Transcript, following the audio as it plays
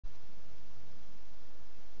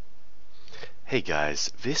Hey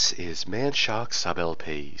guys, this is Manshark Sub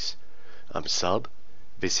LPs. I'm Sub,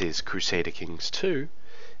 this is Crusader Kings II,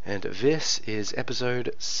 and this is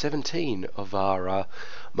episode 17 of our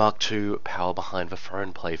Mk2 Power Behind the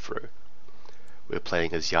Throne playthrough. We're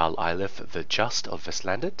playing as Jarl Eilif the Just of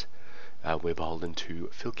Vestlandet, and we're beholden to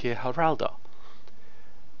Fylkir Haraldr.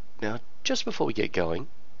 Now, just before we get going,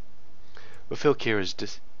 Fylkir has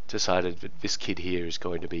decided that this kid here is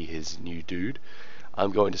going to be his new dude.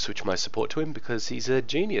 I'm going to switch my support to him because he's a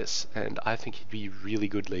genius and I think he'd be a really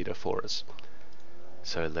good leader for us.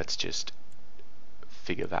 So let's just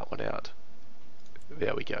figure that one out.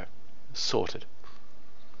 There we go. Sorted.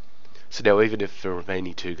 So now even if the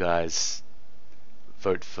remaining two guys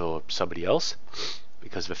vote for somebody else,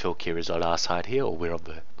 because the Fylkir is on our side here, or we're on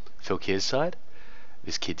the Fylkir's side,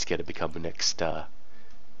 this kid's going to become the next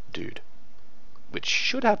dude. Which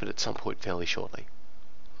should happen at some point fairly shortly.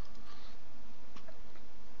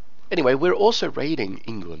 Anyway, we're also raiding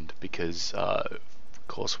England because, of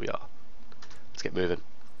course we are. Let's get moving.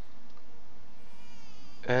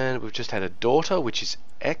 And we've just had a daughter, which is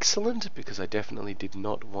excellent because I definitely did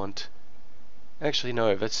not want. Actually,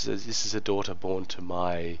 no, this is a daughter born to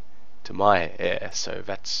my heir, so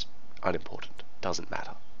that's unimportant. Doesn't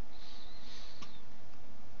matter.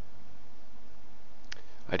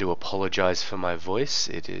 I do apologize for my voice.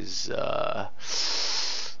 It is,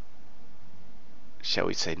 shall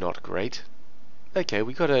we say, not great. Okay,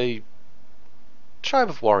 we got a tribe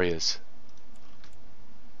of warriors.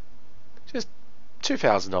 Just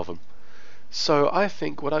 2,000 of them. So I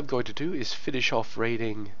think what I'm going to do is finish off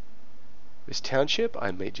raiding this township.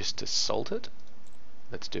 I may just assault it.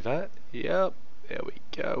 Let's do that. Yep, there we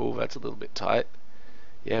go. Oh, that's a little bit tight.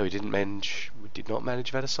 Yeah, we did not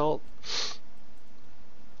manage that assault.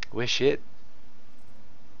 We're shit.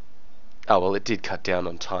 Oh well, it did cut down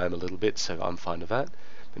on time a little bit, so I'm fine with that.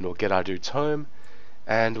 Then we'll get our dudes home,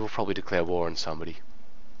 and we'll probably declare war on somebody.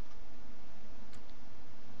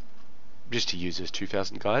 Just to use those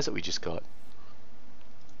 2,000 guys that we just got.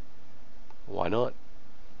 Why not?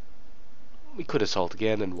 We could assault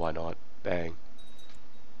again, and why not? Bang.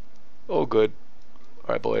 All good.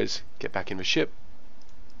 Alright boys, get back in the ship.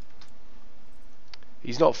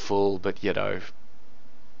 He's not full, but you know.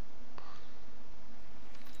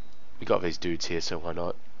 We got these dudes here, so why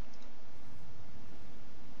not?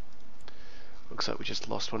 Looks like we just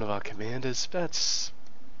lost one of our commanders. That's,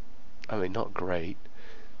 I mean, not great.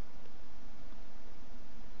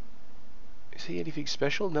 Is he anything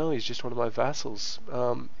special? No, he's just one of my vassals.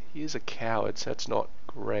 He is a coward, so that's not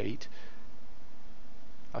great.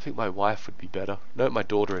 I think my wife would be better. No, my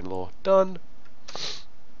daughter-in-law. Done.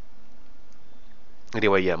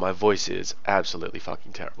 Anyway, yeah, my voice is absolutely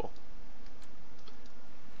fucking terrible.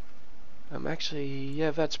 Actually, yeah,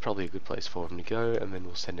 that's probably a good place for him to go, and then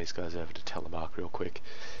we'll send these guys over to Telemark real quick.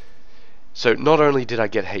 So, not only did I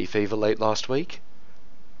get hay fever late last week,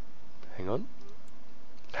 hang on,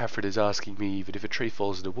 Hafred is asking me that if a tree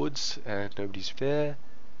falls in the woods and nobody's there,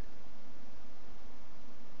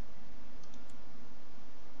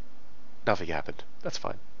 nothing happened. That's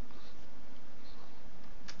fine.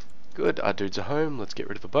 Good, our dudes are home, let's get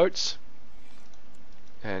rid of the boats,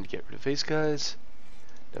 and get rid of these guys.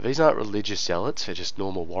 Now these aren't religious zealots, they're just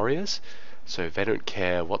normal warriors, so they don't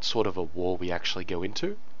care what sort of a war we actually go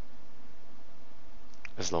into,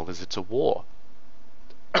 as long as it's a war.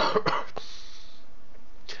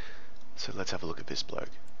 So let's have a look at this bloke.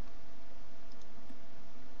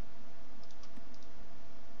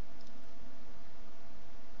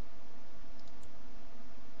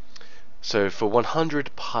 So for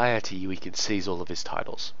 100 piety we can seize all of his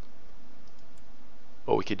titles.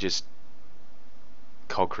 Or we could just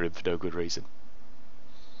conquer him for no good reason.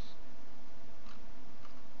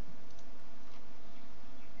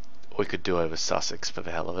 Or we could do over Sussex for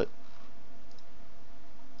the hell of it.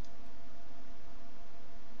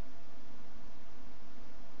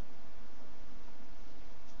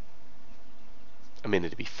 I mean,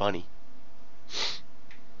 it'd be funny.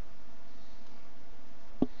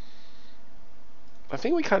 I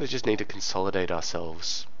think we kind of just need to consolidate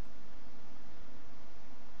ourselves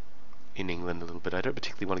in England a little bit. I don't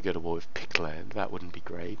particularly want to go to war with Pictland. That wouldn't be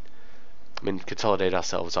great. I mean, consolidate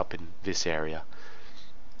ourselves up in this area.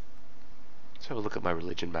 Let's have a look at my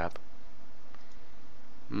religion map.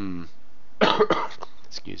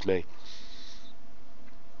 Excuse me.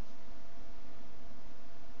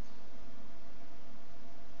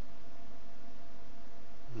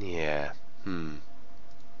 Yeah. Hang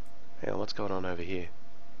on, what's going on over here?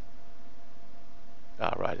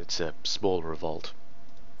 Ah, right, it's a small revolt.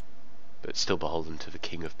 But still beholden to the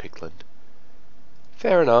King of Pictland.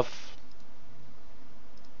 Fair enough.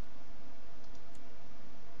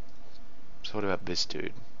 So what about this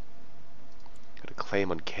dude? Got a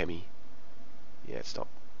claim on Kemi. Yeah, it's not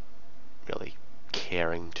really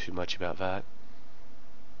caring too much about that.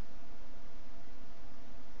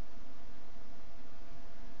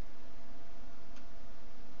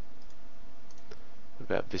 What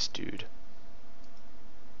about this dude?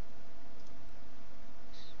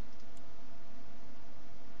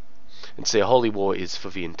 And see, a holy war is for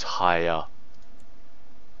the entire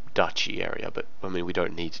duchy area, but I mean, we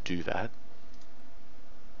don't need to do that.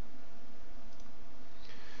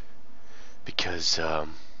 Because,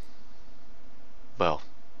 well,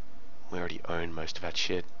 we already own most of that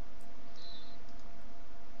shit.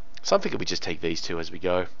 So I'm thinking we just take these two as we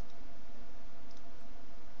go.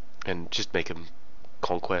 And just make them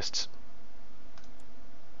conquests.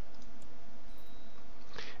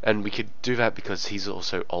 And we could do that because he's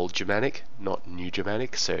also Old Germanic, not New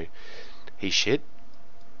Germanic, so he's shit.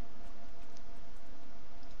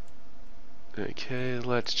 Okay,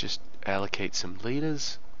 let's just allocate some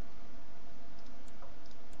leaders.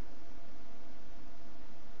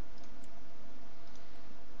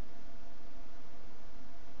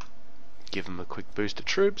 Give him a quick boost of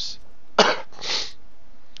troops.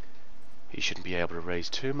 He shouldn't be able to raise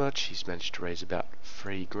too much. He's managed to raise about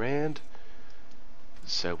 3 grand.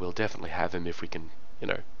 So we'll definitely have him if we can, you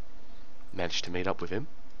know, manage to meet up with him.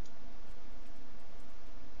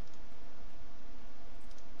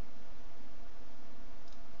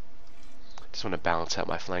 Just want to balance out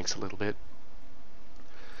my flanks a little bit.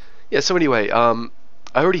 Yeah, so anyway, I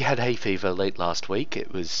already had hay fever late last week.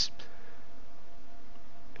 It was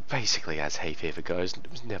basically as hay fever goes.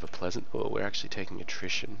 It was never pleasant. Oh, we're actually taking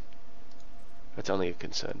attrition. That's only a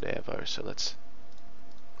concern there, though, so let's...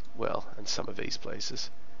 Well, and some of these places.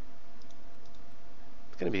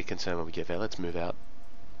 It's going to be a concern when we get there. Let's move out.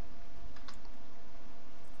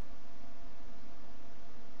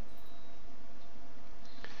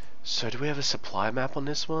 So, do we have a supply map on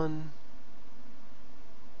this one?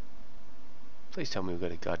 Please tell me we've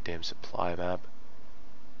got a goddamn supply map.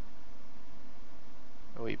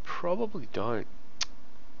 Oh, we probably don't.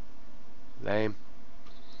 Lame.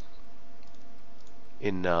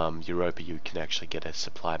 In Europa you can actually get a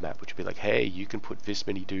supply map which would be like, hey, you can put this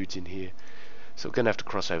many dudes in here. So we're going to have to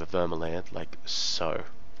cross over Vermaland, like so.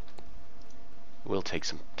 We'll take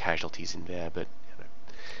some casualties in there, but you know.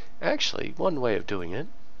 Actually, one way of doing it,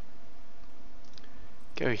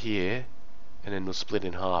 go here, and then we'll split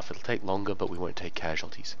in half. It'll take longer, but we won't take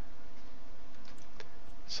casualties.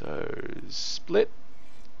 So, split.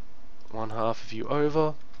 One half of you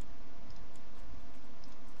over.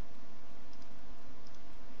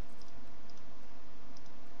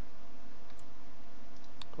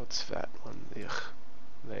 What's that one? Ugh,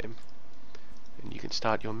 lame. And you can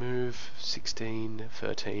start your move. 16,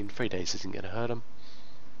 13, 3 days isn't going to hurt them.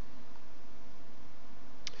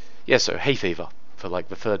 Yeah, so hay fever for like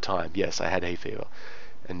the 3rd time. Yes, I had hay fever.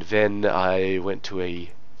 And then I went to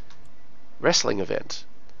a wrestling event,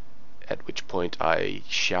 at which point I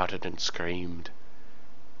shouted and screamed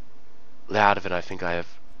louder than I think I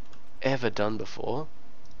have ever done before.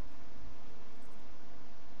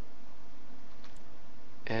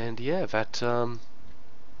 And yeah, that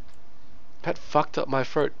fucked up my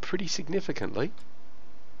throat pretty significantly.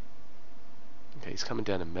 Okay, he's coming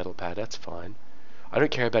down a metal pad, that's fine. I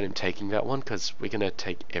don't care about him taking that one, because we're going to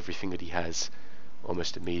take everything that he has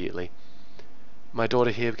almost immediately. My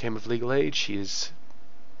daughter here became of legal age. She is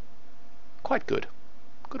quite good.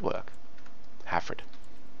 Good work. Hafred.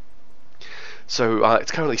 So,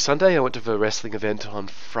 it's currently Sunday. I went to the wrestling event on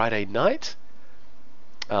Friday night.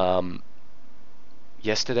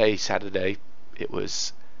 Yesterday, Saturday, it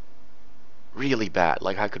was really bad.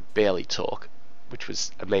 Like, I could barely talk, which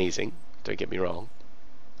was amazing. Don't get me wrong.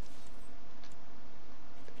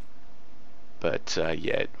 But,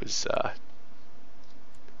 yeah, it was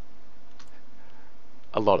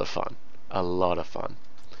a lot of fun. A lot of fun.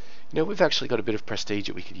 You know, we've actually got a bit of prestige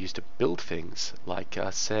that we could use to build things, like,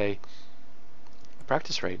 say, a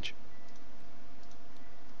practice range.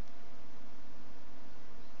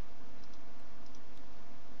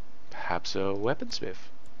 Perhaps a weaponsmith.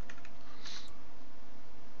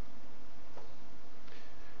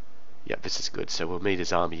 Yeah, this is good. So we'll meet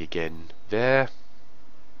his army again there.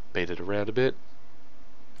 Beat it around a bit.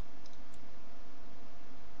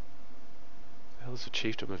 The hell is the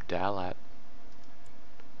chiefdom of Dalat?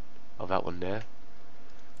 Oh, that one there.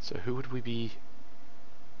 So who would we be?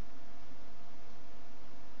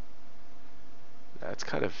 That's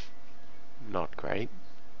kind of not great.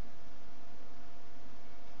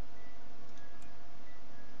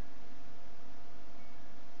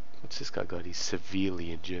 What's this guy got? He's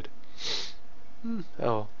severely injured.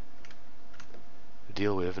 Oh.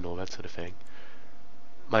 deal with and all that sort of thing.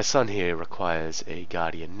 My son here requires a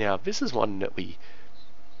guardian. Now, this is one that we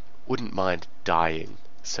wouldn't mind dying,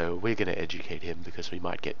 so we're going to educate him because we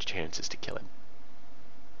might get chances to kill him.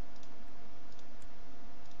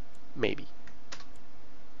 Maybe.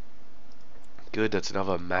 Good, that's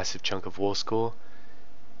another massive chunk of war score.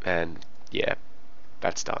 And yeah,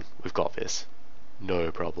 that's done. We've got this. No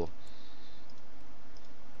problem.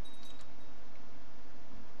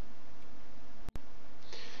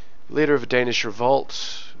 Leader of a Danish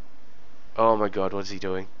revolt. Oh my god, what is he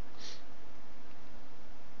doing?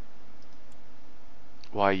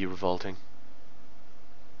 Why are you revolting?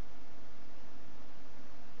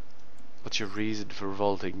 What's your reason for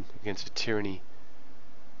revolting against a tyranny?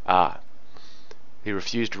 Ah. He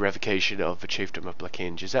refused revocation of the chiefdom of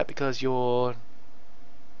Blackhinge. Is that because you're...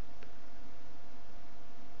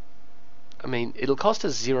 I mean, it'll cost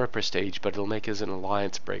us 0 prestige, but it'll make us an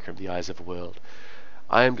alliance breaker in the eyes of the world.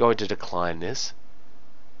 I am going to decline this.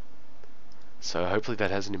 So hopefully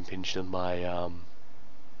that hasn't impinged on my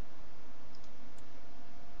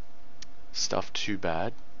stuff too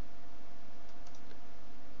bad.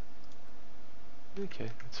 Okay,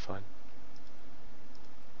 that's fine.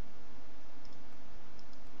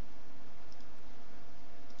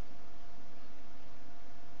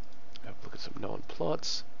 Have a look at some known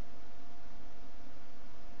plots.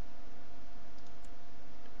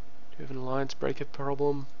 Do you have an alliance breaker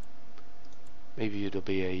problem? Maybe it'll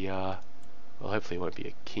be a, well, hopefully it won't be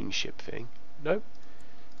a kingship thing. Nope.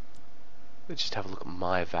 Let's just have a look at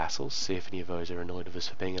my vassals, see if any of those are annoyed with us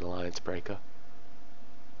for being an alliance breaker.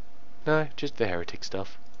 No, just the heretic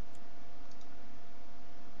stuff.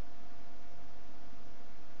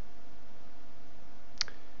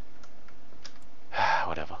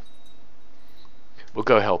 Whatever. We'll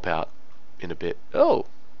go help out in a bit. Oh!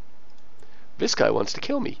 This guy wants to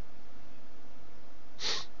kill me.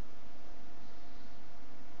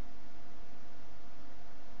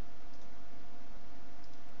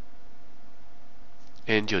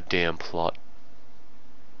 End your damn plot.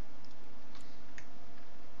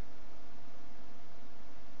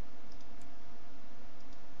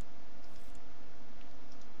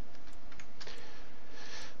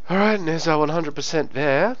 Alright, and there's our 100%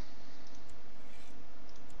 there.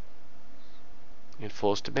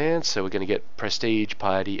 Enforced demands, so we're going to get prestige,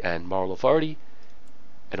 piety, and moral authority.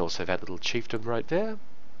 And also that little chiefdom right there.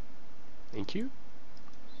 Thank you.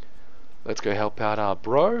 Let's go help out our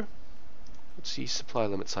bro. What's the supply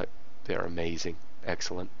limits like? They're amazing.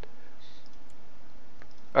 Excellent.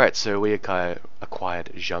 Alright, so we acquired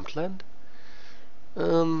Jumpland.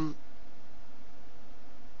 I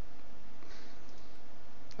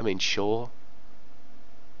mean, sure.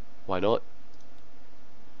 Why not?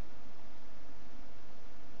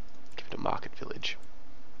 Give it a market village.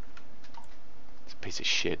 It's a piece of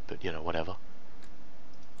shit, but you know, whatever.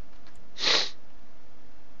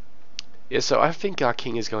 Yeah, so I think our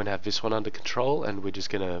king is going to have this one under control, and we're just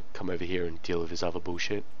going to come over here and deal with his other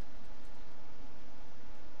bullshit.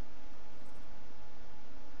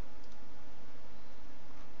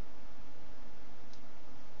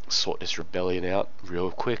 Sort this rebellion out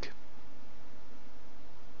real quick.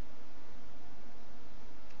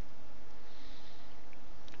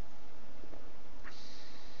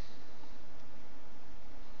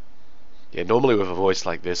 Yeah, normally with a voice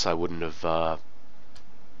like this I wouldn't have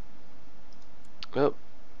well,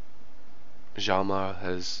 Jalmar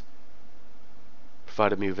has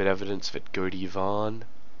provided me with evidence that Godi Van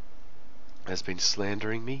has been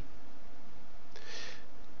slandering me.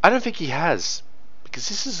 I don't think he has, because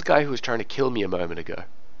this is the guy who was trying to kill me a moment ago.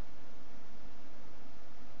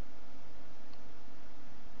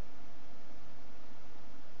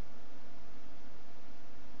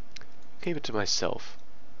 Keep it to myself.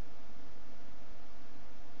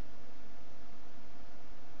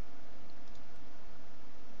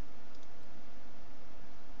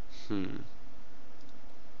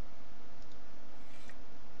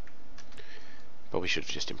 Probably should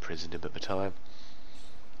have just imprisoned him at the time.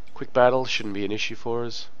 Quick battle shouldn't be an issue for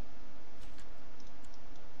us.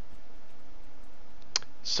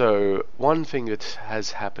 So, one thing that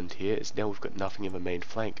has happened here is now we've got nothing in the main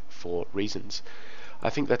flank for reasons. I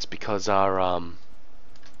think that's because our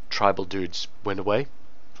tribal dudes went away,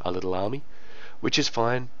 our little army, which is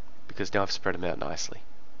fine, because now I've spread them out nicely.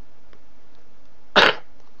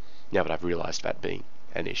 Now that I've realised that being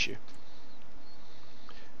an issue.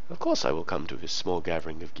 Of course I will come to this small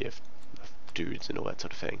gathering of dudes and all that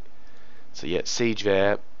sort of thing. So yeah, siege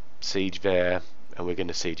there, and we're going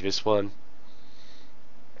to siege this one.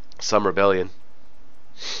 Some rebellion.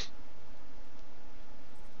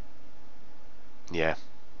 Yeah,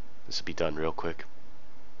 this will be done real quick.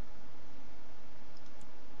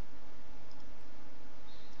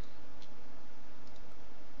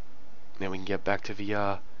 and get back to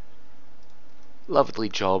the lovely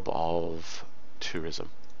job of tourism.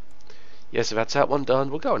 Yeah, so that's that one done.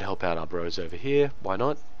 We'll go and help out our bros over here. Why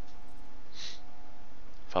not?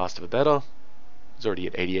 Faster the better. It's already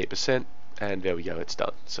at 88%, and there we go, it's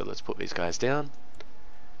done. So let's put these guys down.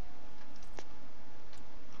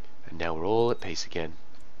 And now we're all at peace again.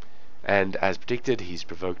 And as predicted, he's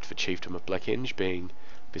provoked the Chieftain of Blackhinge, being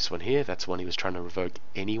this one here. That's the one he was trying to revoke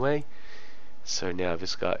anyway. So now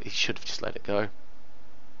this guy, he should have just let it go.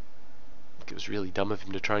 It was really dumb of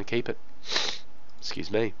him to try and keep it.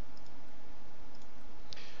 Excuse me.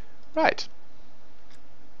 Right.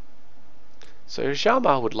 So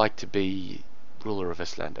Jama would like to be ruler of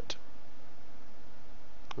Islandit.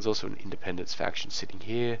 There's also an independence faction sitting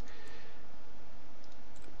here.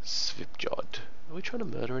 Svipjod. Are we trying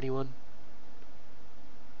to murder anyone?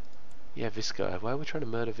 Yeah, this guy. Why are we trying to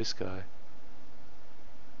murder this guy?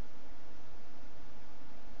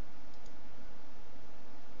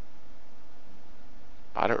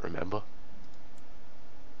 I don't remember.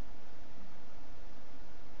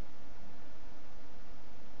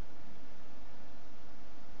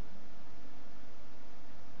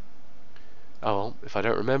 Oh well, if I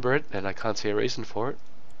don't remember it and I can't see a reason for it,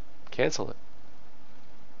 cancel it.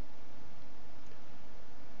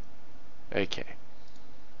 Okay.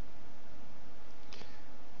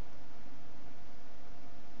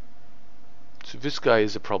 So this guy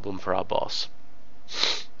is a problem for our boss.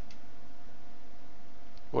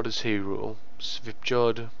 What does he rule?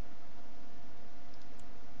 Svipjod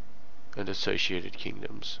and associated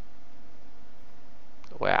kingdoms.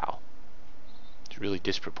 Wow. It's a really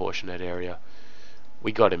disproportionate area.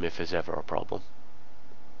 We got him if there's ever a problem.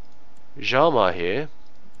 Jama here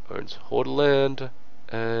owns Hordaland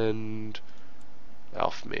and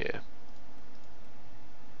Alfmere.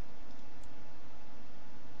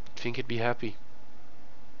 Think he'd be happy.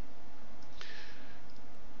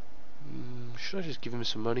 Should I just give him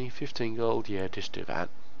some money? 15 gold? Yeah, just do that.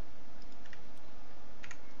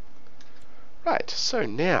 Right, so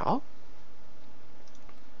now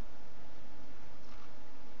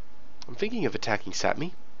I'm thinking of attacking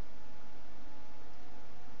Sapmi.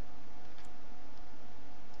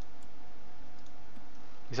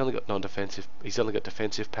 He's only got non-defensive. He's only got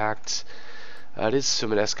defensive pacts. It is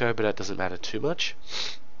Suminesco, but that doesn't matter too much.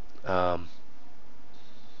 I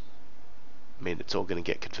mean, it's all going to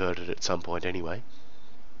get converted at some point anyway.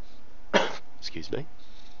 Excuse me.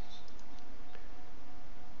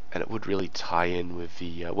 And it would really tie in with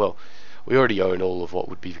the... well, we already own all of what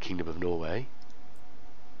would be the Kingdom of Norway.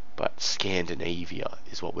 But Scandinavia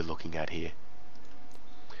is what we're looking at here.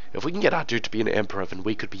 If we can get our dude to be an emperor, then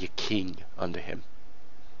we could be a king under him.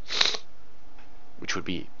 Which would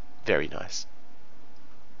be very nice.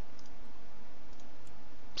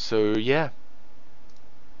 So, yeah.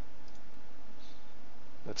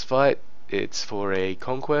 Let's fight. It's for a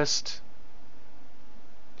conquest.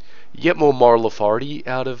 You get more moral authority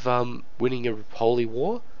out of winning a holy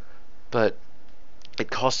war, but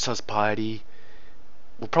it costs us piety.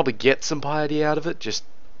 We'll probably get some piety out of it, just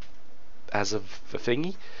as of the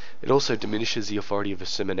thingy. It also diminishes the authority of the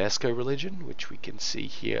Simonesco religion, which we can see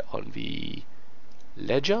here on the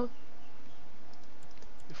ledger.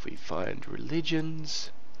 If we find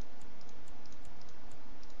religions,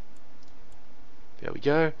 there we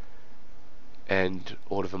go. And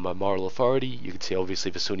all of them are moral authority. You can see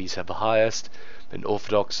obviously the Sunnis have the highest, then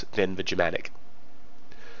Orthodox, then the Germanic.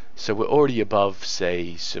 So we're already above,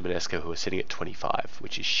 say, Simonesco, who are sitting at 25,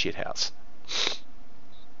 which is shithouse.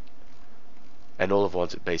 And all of the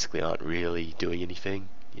ones that basically aren't really doing anything,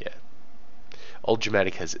 yeah. Old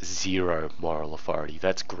Germanic has 0 moral authority.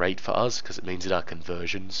 That's great for us, because it means that our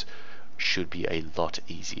conversions should be a lot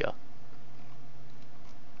easier.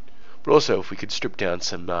 But also, if we could strip down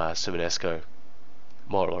some Simonesco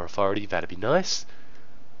moral authority, that'd be nice.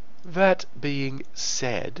 That being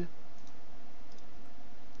said,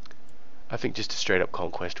 I think just a straight up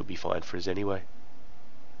conquest would be fine for us anyway.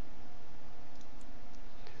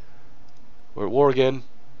 We're at war again.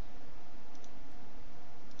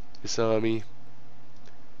 This army,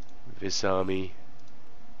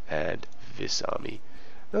 and this army.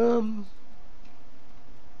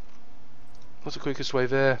 What's the quickest way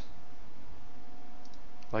there?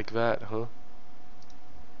 Like that, huh?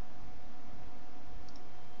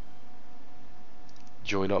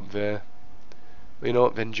 Join up there. Well, you know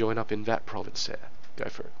what, then join up in that province there. Go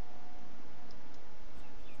for it.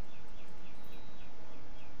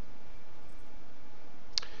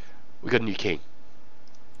 We got a new king.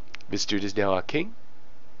 This dude is now our king.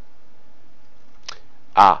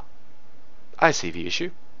 Ah, I see the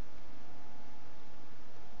issue.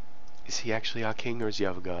 Is he actually our king or is the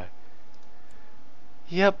other guy?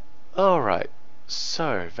 Yep, alright.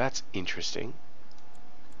 So, that's interesting.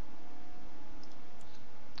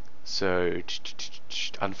 So,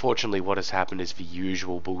 unfortunately what has happened is the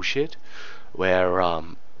usual bullshit, where,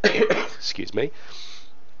 excuse me,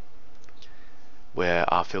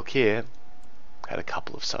 where our Filkir had a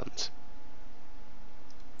couple of sons.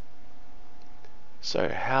 So,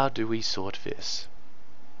 how do we sort this?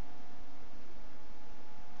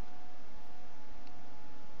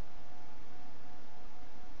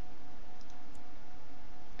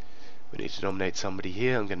 We need to nominate somebody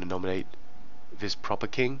here. I'm going to nominate this proper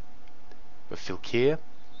king, the Filkir,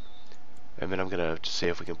 and then I'm going to see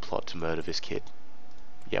if we can plot to murder this kid.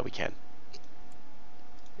 Yeah, we can.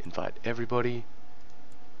 Invite everybody.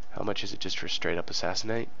 How much is it just for a straight up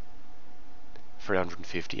assassinate?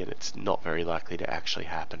 350, and it's not very likely to actually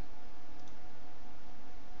happen.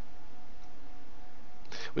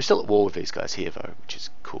 We're still at war with these guys here though, which is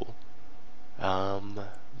cool.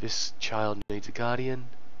 This child needs a guardian.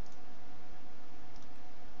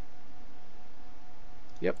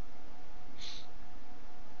 Yep.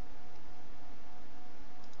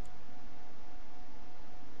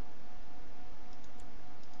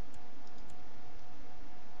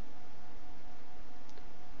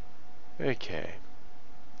 Okay.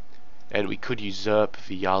 And we could usurp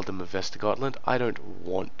the Jarldom of Vestergotland. I don't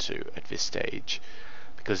want to at this stage,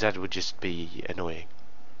 because that would just be annoying.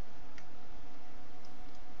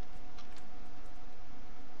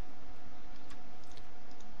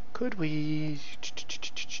 Could we?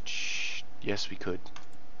 Yes, we could.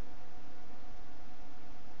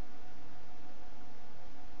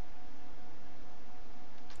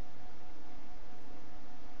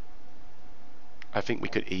 I think we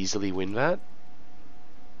could easily win that.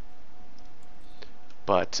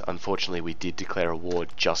 But unfortunately we did declare a war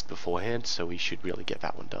just beforehand, so we should really get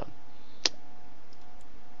that one done.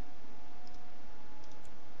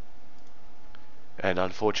 And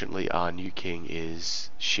unfortunately our new king is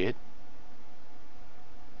shit.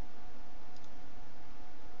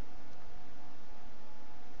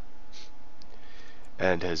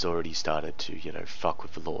 And has already started to, you know, fuck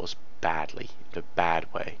with the laws badly, in a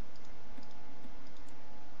bad way.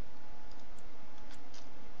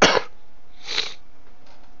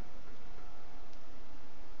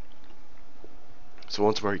 So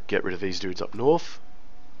once we get rid of these dudes up north,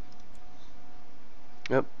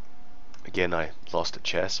 yep, again I lost at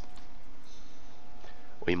chess,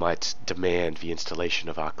 we might demand the installation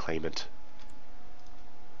of our claimant.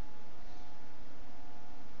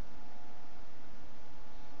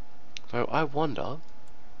 Though I wonder,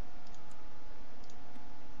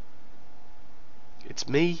 it's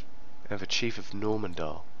me and the chief of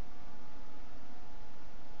Normandal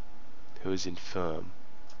who is infirm.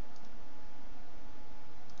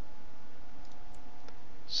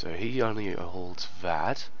 So he only holds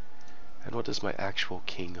that. And what does my actual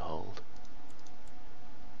king hold?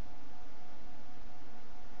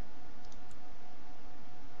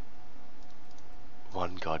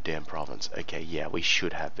 One goddamn province. Okay, yeah, we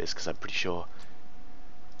should have this, because I'm pretty sure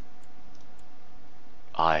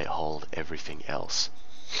I hold everything else.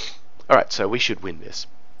 Alright, so we should win this.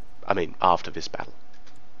 I mean, after this battle.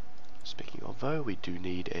 Speaking of, though, we do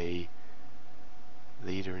need a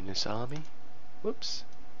leader in this army. Whoops.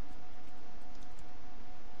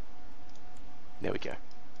 There we go.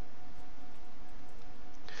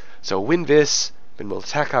 So we'll win this, then we'll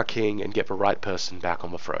attack our king and get the right person back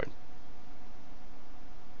on the throne.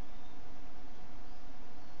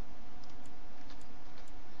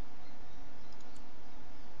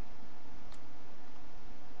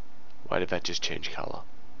 Why did that just change colour?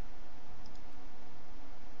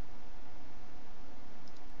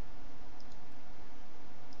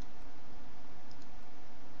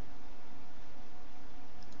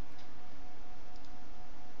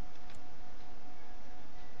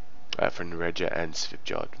 For Nereja and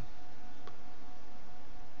Svipjod.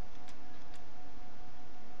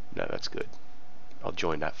 No, that's good. I'll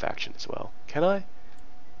join that faction as well. Can I?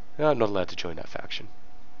 No, I'm not allowed to join that faction.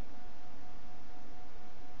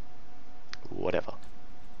 Whatever.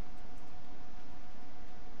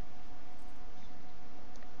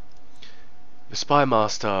 The spy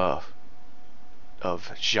master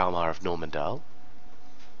of Hjalmar of Normandal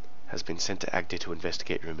has been sent to Agder to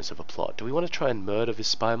investigate rumours of a plot. Do we want to try and murder this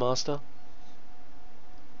spy master?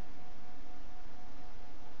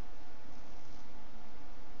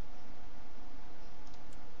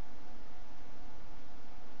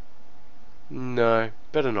 No,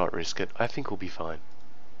 better not risk it. I think we'll be fine.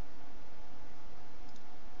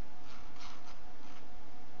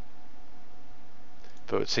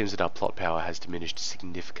 Though it seems that our plot power has diminished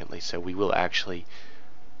significantly, so we will actually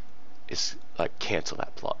is like cancel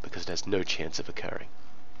that plot because it has no chance of occurring.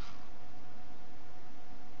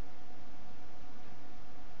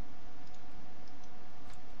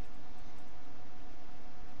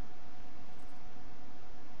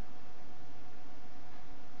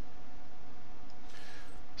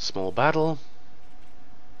 Small battle.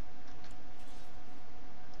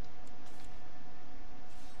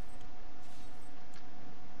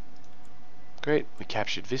 Great, we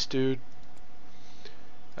captured this dude.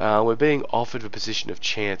 We're being offered the position of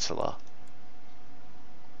Chancellor.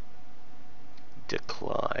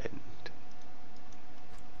 Declined.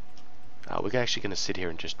 We're actually going to sit here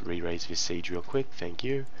and just re-raise this siege real quick, thank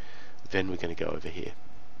you. Then we're going to go over here.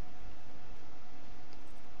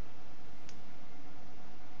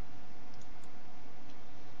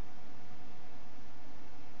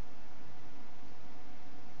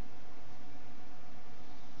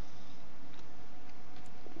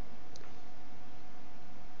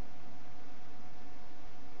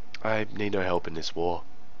 I need no help in this war.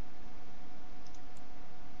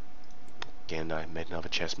 Again, I made another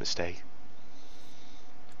chess mistake.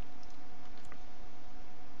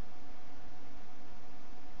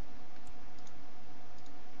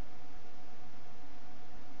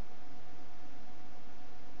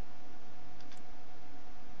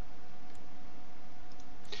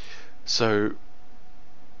 So,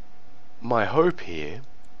 my hope here...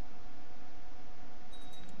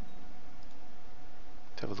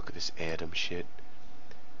 Let's have a look at this Adam shit.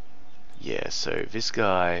 Yeah, so this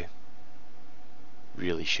guy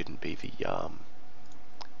really shouldn't be the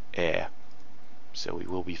heir. So we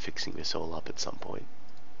will be fixing this all up at some point.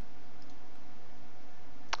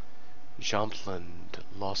 Jumpland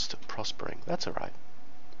lost prospering. That's alright.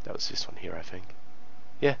 That was this one here, I think.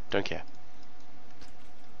 Yeah, don't care.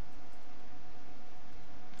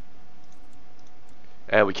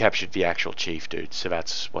 And we captured the actual chief dude, so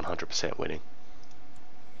that's 100% winning.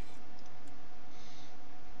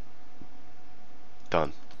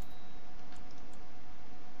 Done.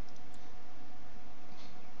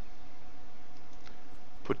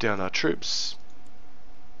 Put down our troops.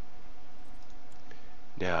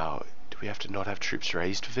 Now, do we have to not have troops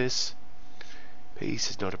raised for this? Peace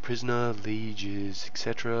is not a prisoner, lieges,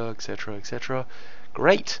 etc., etc., etc.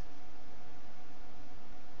 Great!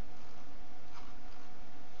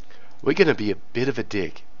 We're going to be a bit of a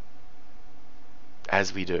dick,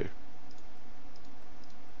 as we do.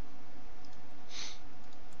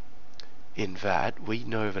 In that, we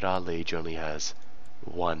know that our liege only has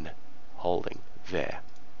one holding there.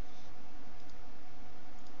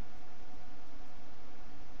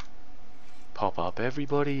 Pop up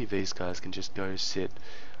everybody, these guys can just go sit.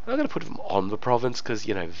 I'm going to put them on the province because,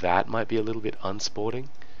 you know, that might be a little bit unsporting.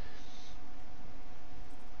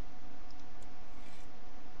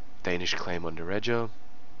 Danish claim on Nereja.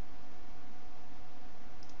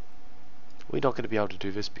 We're not going to be able to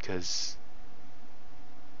do this because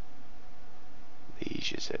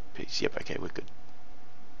liege is at peace. Yep, okay, we're good.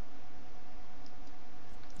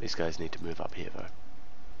 These guys need to move up here though.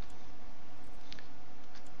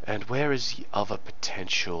 And where is the other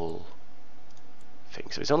potential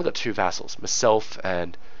thing? So he's only got two vassals, myself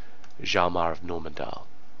and Jalmar of Normandal,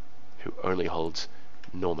 who only holds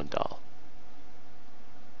Normandal.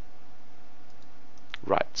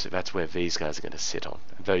 Right, so that's where these guys are going to sit on.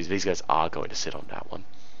 And these guys are going to sit on that one.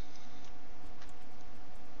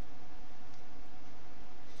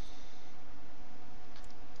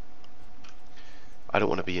 I don't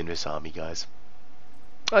want to be in this army, guys.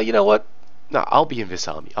 Oh, you know what? No, I'll be in this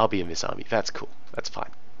army. I'll be in this army. That's cool. That's fine.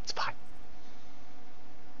 It's fine.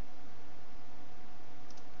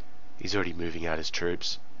 He's already moving out his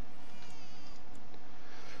troops.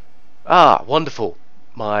 Ah, wonderful.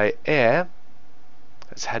 My heir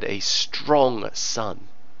has had a strong son.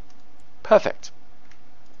 Perfect.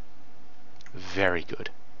 Very good.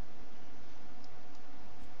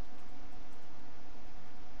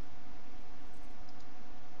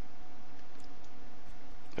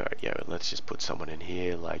 Alright, yeah, let's just put someone in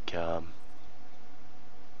here like, so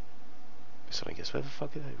I guess where the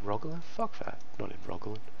fuck is that? Rogaland? Fuck that. Not in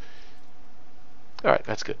Rogaland. Alright,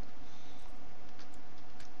 that's good.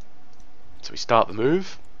 So we start the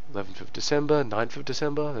move. 11th of December, 9th of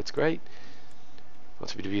December, that's great.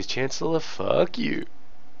 Wants me to be his Chancellor? Fuck you.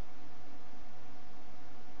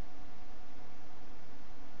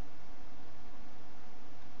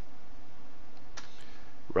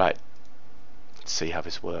 Right. Let's see how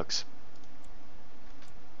this works.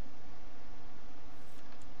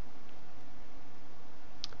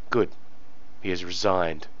 Good. He has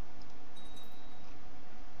resigned.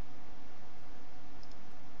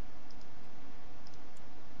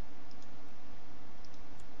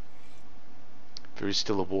 There is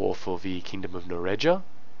still a war for the Kingdom of Norwegia.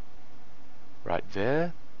 Right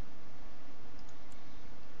there.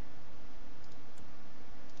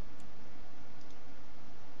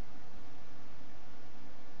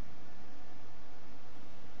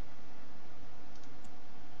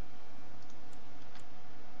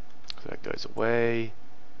 So that goes away.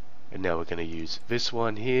 And now we're going to use this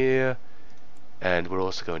one here. And we're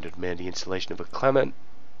also going to demand the installation of a Clement.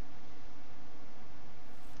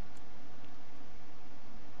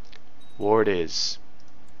 War it is.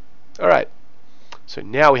 Alright. So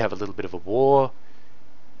now we have a little bit of a war.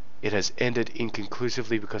 It has ended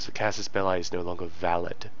inconclusively because the casus belli is no longer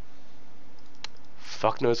valid.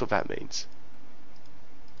 Fuck knows what that means.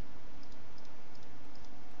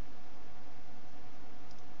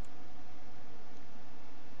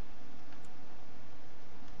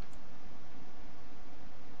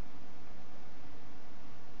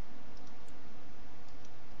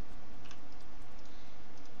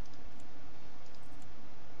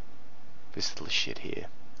 This little shit here.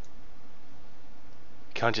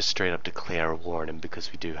 Can't just straight up declare a war on him because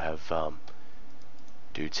we do have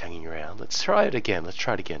dudes hanging around. Let's try it again. Let's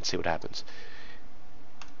try it again. See what happens.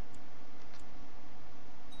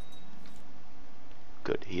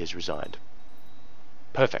 Good. He has resigned.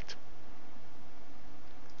 Perfect.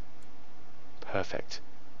 Perfect.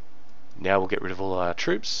 Now we'll get rid of all our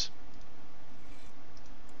troops.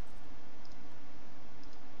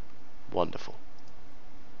 Wonderful.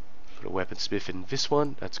 Put a weaponsmith in this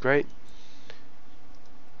one. That's great.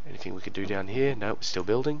 Anything we could do down here? No, we're still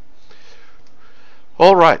building.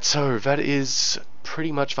 Alright, so that is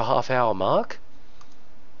pretty much the half-hour mark.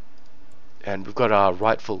 And we've got our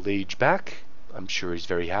rightful liege back. I'm sure he's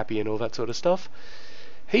very happy and all that sort of stuff.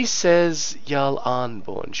 He says Jarl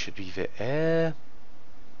Arnborn should be the heir.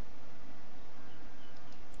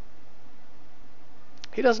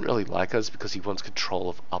 He doesn't really like us because he wants control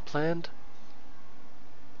of Upland.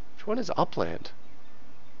 Which one is Upland?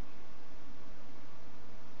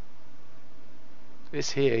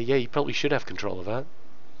 This here, yeah, you probably should have control of that.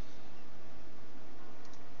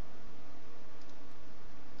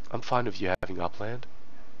 I'm fine with you having Upland.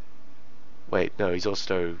 Wait, no, he's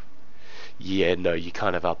also... Yeah, no, you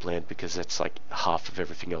can't have Upland because that's like half of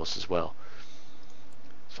everything else as well.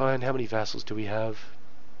 Fine, how many vassals do we have?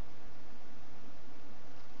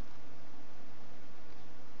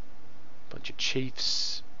 Bunch of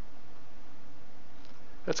chiefs.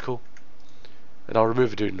 That's cool. And I'll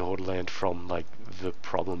remove a dude in Hordaland from, like, the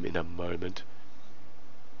problem in a moment.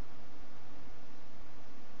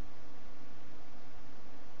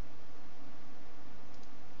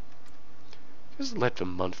 Just let the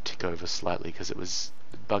month tick over slightly because it was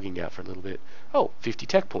bugging out for a little bit. Oh, 50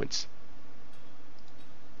 tech points.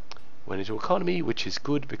 Went into economy, which is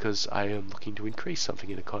good because I am looking to increase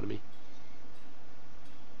something in economy.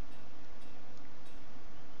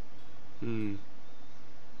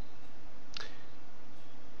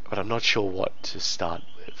 But I'm not sure what to start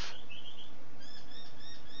with.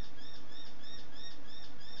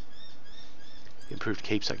 Improved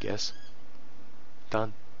keeps, I guess.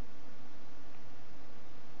 Done.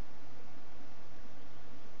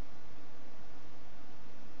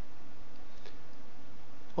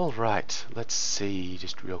 Alright, let's see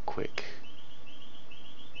just real quick.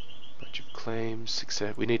 Bunch of claims,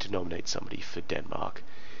 success. We need to nominate somebody for Denmark.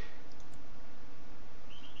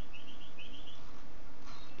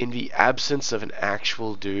 In the absence of an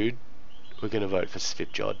actual dude, we're going to vote for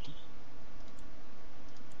Svipjod.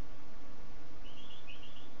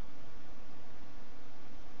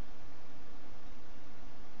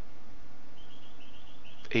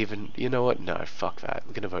 Even, you know what? No, fuck that.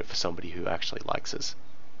 We're going to vote for somebody who actually likes us.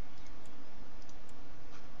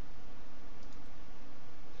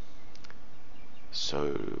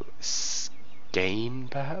 So, Skane,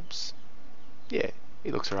 perhaps? Yeah, he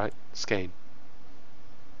looks alright. Skane.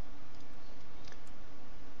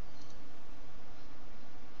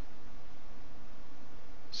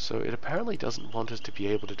 So it apparently doesn't want us to be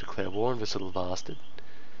able to declare war on this little bastard.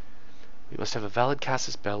 We must have a valid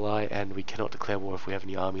casus belli, and we cannot declare war if we have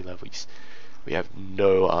any army levies. We have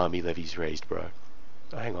no army levies raised, bro.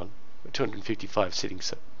 Oh, hang on. We're 255 sitting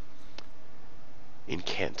so in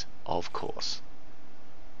Kent, of course.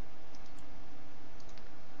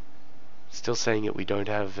 Still saying that we don't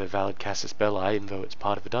have a valid casus belli, even though it's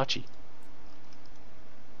part of a duchy.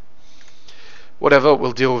 Whatever,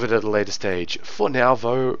 we'll deal with it at a later stage. For now,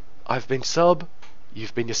 though, I've been Sub,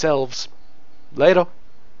 you've been yourselves. Later.